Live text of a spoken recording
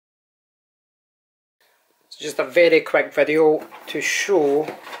It's just a very quick video to show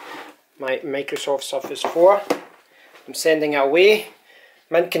my Microsoft Surface 4. I'm sending it away,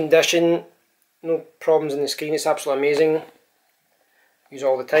 mint condition, no problems in the screen, it's absolutely amazing, use it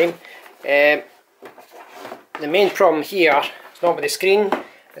all the time. The main problem here is not with the screen,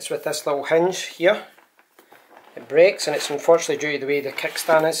 it's with this little hinge here. It breaks, and it's unfortunately due to the way the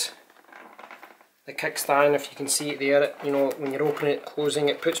kickstand is. The kickstand, if you can see it there, you know, when you're opening it, closing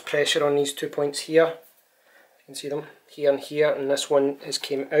it, puts pressure on these 2 points here. You can see them here and here, and this one has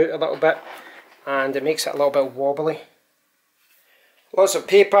came out a little bit, and it makes it a little bit wobbly. Lots of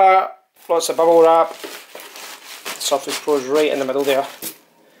paper, lots of bubble wrap. The Surface Pro is right in the middle there,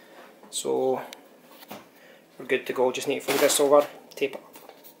 so we're good to go. Just need to fold this over, tape it up.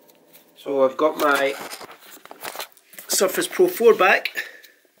 So I've got my Surface Pro 4 back.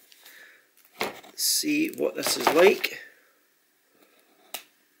 Let's see what this is like.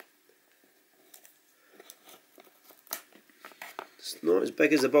 It's not as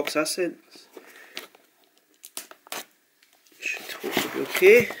big as the box I sent. Should hopefully be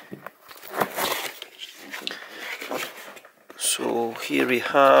okay. So here we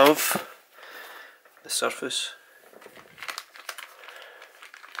have the Surface.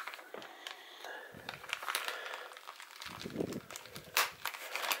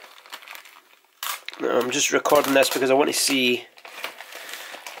 Now I'm just recording this because I want to see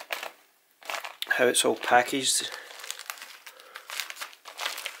how it's all packaged.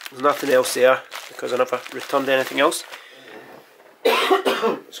 There's nothing else there because I never returned anything else.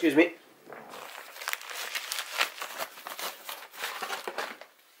 Excuse me.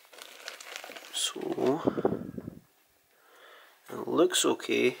 So it looks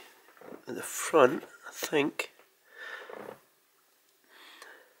okay at the front, I think.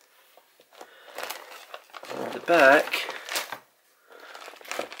 On the back,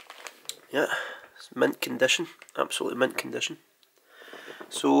 yeah, it's mint condition, absolutely mint condition.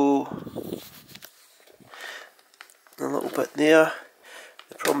 So a little bit there.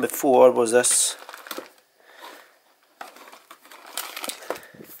 The problem before was this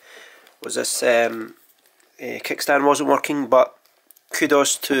kickstand wasn't working, but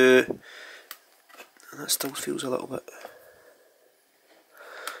kudos to, that still feels a little bit,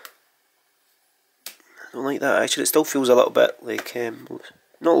 I don't like that actually, it still feels a little bit like,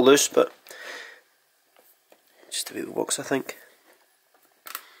 not loose, but just the way it works, I think.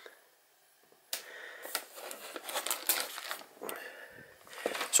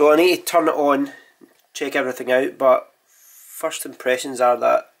 So I need to turn it on, check everything out, but first impressions are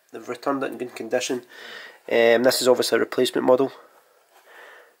that they've returned it in good condition. This is obviously a replacement model,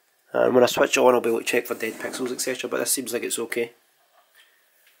 and when I switch it on I'll be able to check for dead pixels, etc, but this seems like it's okay.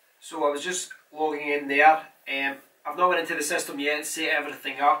 So I was just logging in there. I've not went into the system yet and set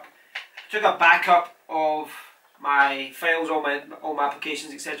everything up. I took a backup of my files, all my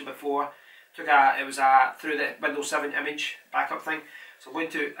applications, etc before. It was through the Windows 7 image backup thing. So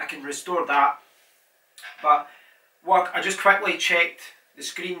I can restore that. But I just quickly checked the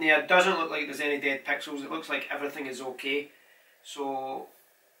screen there. It doesn't look like there's any dead pixels. It looks like everything is okay. So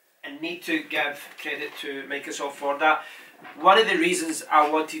I need to give credit to Microsoft for that. One of the reasons I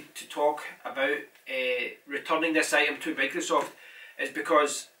wanted to talk about returning this item to Microsoft is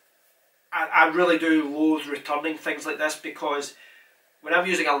because I really do loathe returning things like this, because when I'm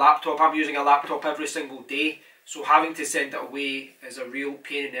using a laptop every single day, so having to send it away is a real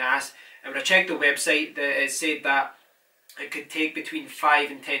pain in the ass. And when I checked the website, it said that it could take between 5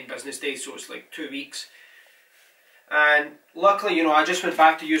 and 10 business days, so it's like 2 weeks. And luckily, you know, I just went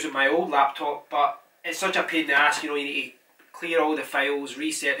back to using my old laptop, but it's such a pain in the ass, you know, you need to clear all the files,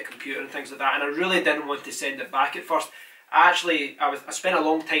 reset the computer and things like that, and I really didn't want to send it back at first. I spent a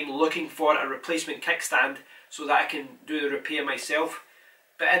long time looking for a replacement kickstand so that I can do the repair myself,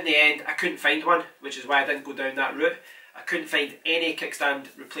 but in the end I couldn't find one, which is why I didn't go down that route. I couldn't find any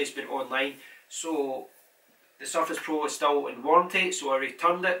kickstand replacement online, so the Surface Pro is still in warranty, so I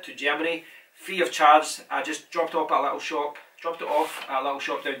returned it to Germany free of charge. I just dropped it off at a little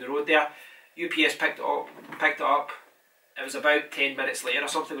shop down the road there. UPS picked it up. It was about 10 minutes later or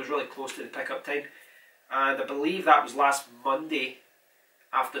something. It was really close to the pickup time, and I believe that was last Monday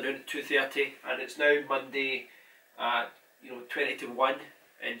afternoon at 2:30, and it's now Monday, 20 to 1.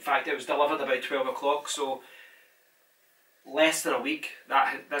 In fact, it was delivered about 12 o'clock, so less than a week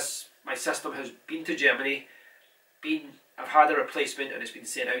that my system has been to Germany. I've had a replacement and it's been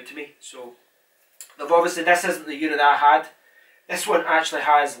sent out to me. So obviously this isn't the unit that I had. This one actually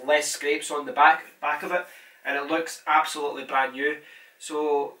has less scrapes on the back of it, and it looks absolutely brand new.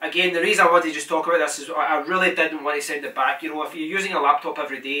 So again, the reason I wanted to just talk about this is I really didn't want to send it back. You know, if you're using a laptop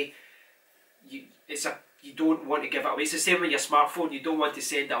every day, you don't want to give it away. It's the same with your smartphone. You don't want to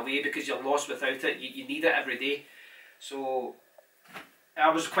send it away because you're lost without it. You need it every day. So I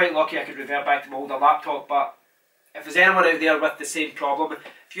was quite lucky I could revert back to my older laptop. But if there's anyone out there with the same problem,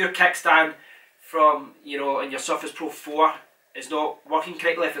 if your kickstand from, you know, in your Surface Pro 4 is not working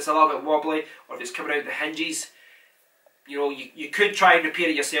correctly, if it's a little bit wobbly, or if it's coming out the hinges, you know, you could try and repair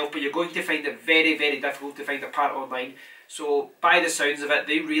it yourself, but you're going to find it very, very difficult to find a part online. So by the sounds of it,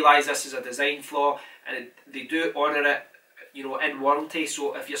 they realise this is a design flaw, and they do honour it, you know, in warranty.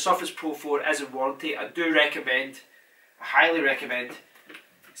 So if your Surface Pro 4 is in warranty, I do recommend, I highly recommend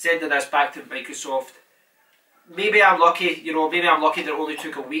sending this back to Microsoft. Maybe I'm lucky, you know, maybe I'm lucky that it only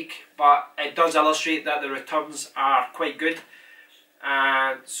took a week, but it does illustrate that the returns are quite good.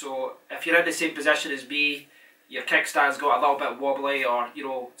 And so if you're in the same position as me, your kickstand's got a little bit wobbly, or, you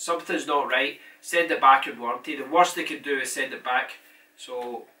know, something's not right, send it back in warranty. The worst they can do is send it back.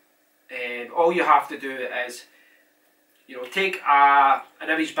 So all you have to do is, you know, take an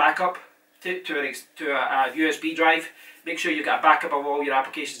image backup to a USB drive. Make sure you get a backup of all your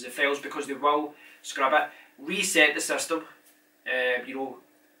applications and files, because they will scrub it. Reset the system, you know,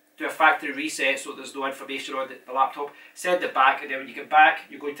 do a factory reset so there's no information on the laptop. Send it back, and then when you get back,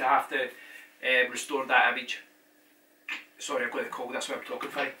 you're going to have to restore that image. Sorry, I've got a cold, that's why I'm talking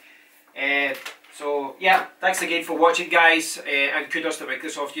funny. So yeah, thanks again for watching, guys, and kudos to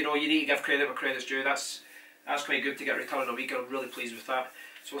Microsoft. You know, you need to give credit where credit's due. That's quite good to get a return in a week, and I'm really pleased with that.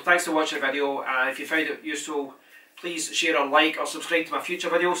 So thanks for watching the video, and if you found it useful, please share or like or subscribe to my future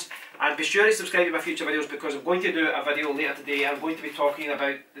videos, and be sure to subscribe to my future videos, because I'm going to do a video later today. I'm going to be talking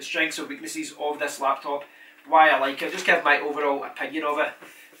about the strengths and weaknesses of this laptop, why I like it, just give my overall opinion of it.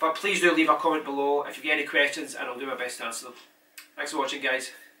 But please do leave a comment below if you get any questions, and I'll do my best to answer them. Thanks for watching,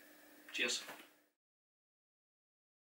 guys. Cheers.